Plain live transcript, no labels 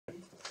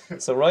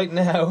So right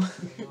now,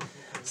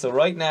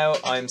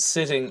 I'm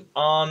sitting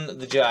on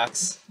the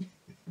jacks,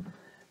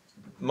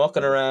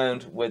 mucking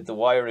around with the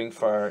wiring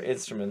for our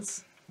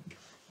instruments,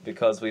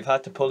 because we've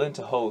had to pull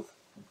into Howth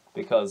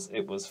because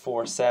it was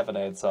 4-7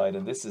 outside,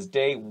 and this is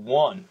day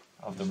 1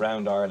 of the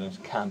Round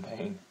Ireland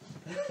campaign,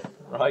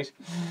 right?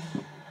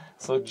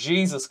 So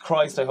Jesus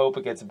Christ, I hope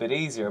it gets a bit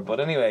easier, but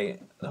anyway,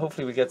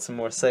 hopefully we get some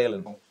more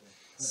sailing.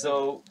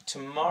 So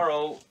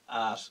tomorrow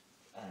at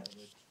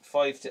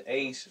 5 to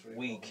 8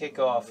 we kick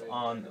off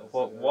on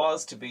what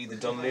was to be the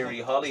Dunleary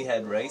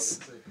Holyhead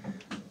race,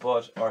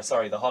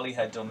 the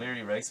Holyhead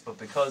Dunleary race, but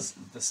because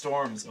the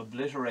storms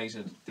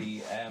obliterated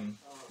the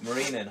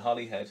marina in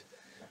Holyhead,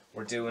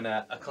 we're doing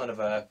a kind of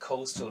a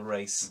coastal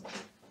race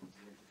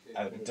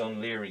out of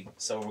Dunleary.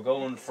 So we're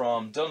going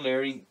from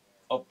Dunleary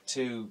up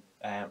to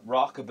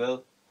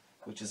Rockabill,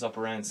 which is up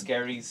around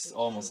Skerries,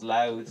 almost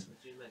Louth,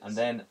 and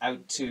then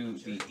out to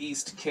the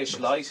East Kish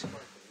Light,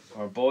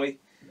 or Boy,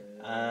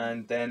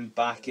 and then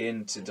back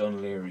into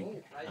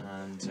Dunleary.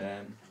 And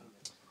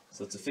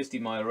so it's a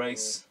 50-mile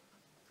race.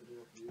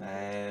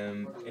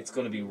 It's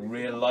going to be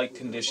real light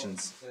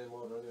conditions,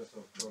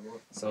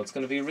 so it's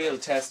going to be a real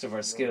test of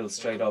our skills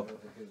straight up.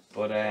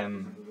 But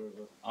I'm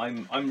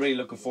really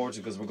looking forward to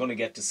it, because we're going to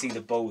get to see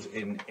the boat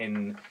in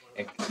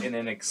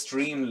an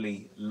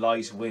extremely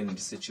light wind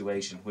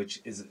situation, which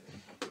is,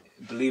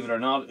 believe it or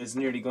not, is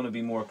nearly going to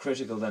be more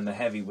critical than the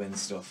heavy wind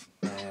stuff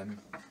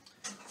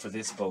for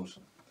this boat.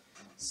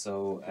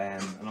 So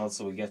and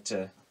also we get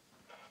to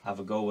have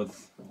a go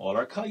with all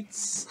our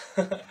kites,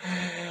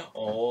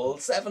 all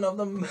 7 of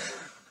them.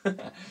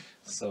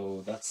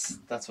 So that's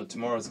what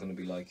tomorrow's going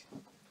to be like.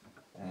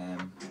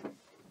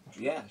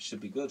 Yeah,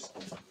 should be good.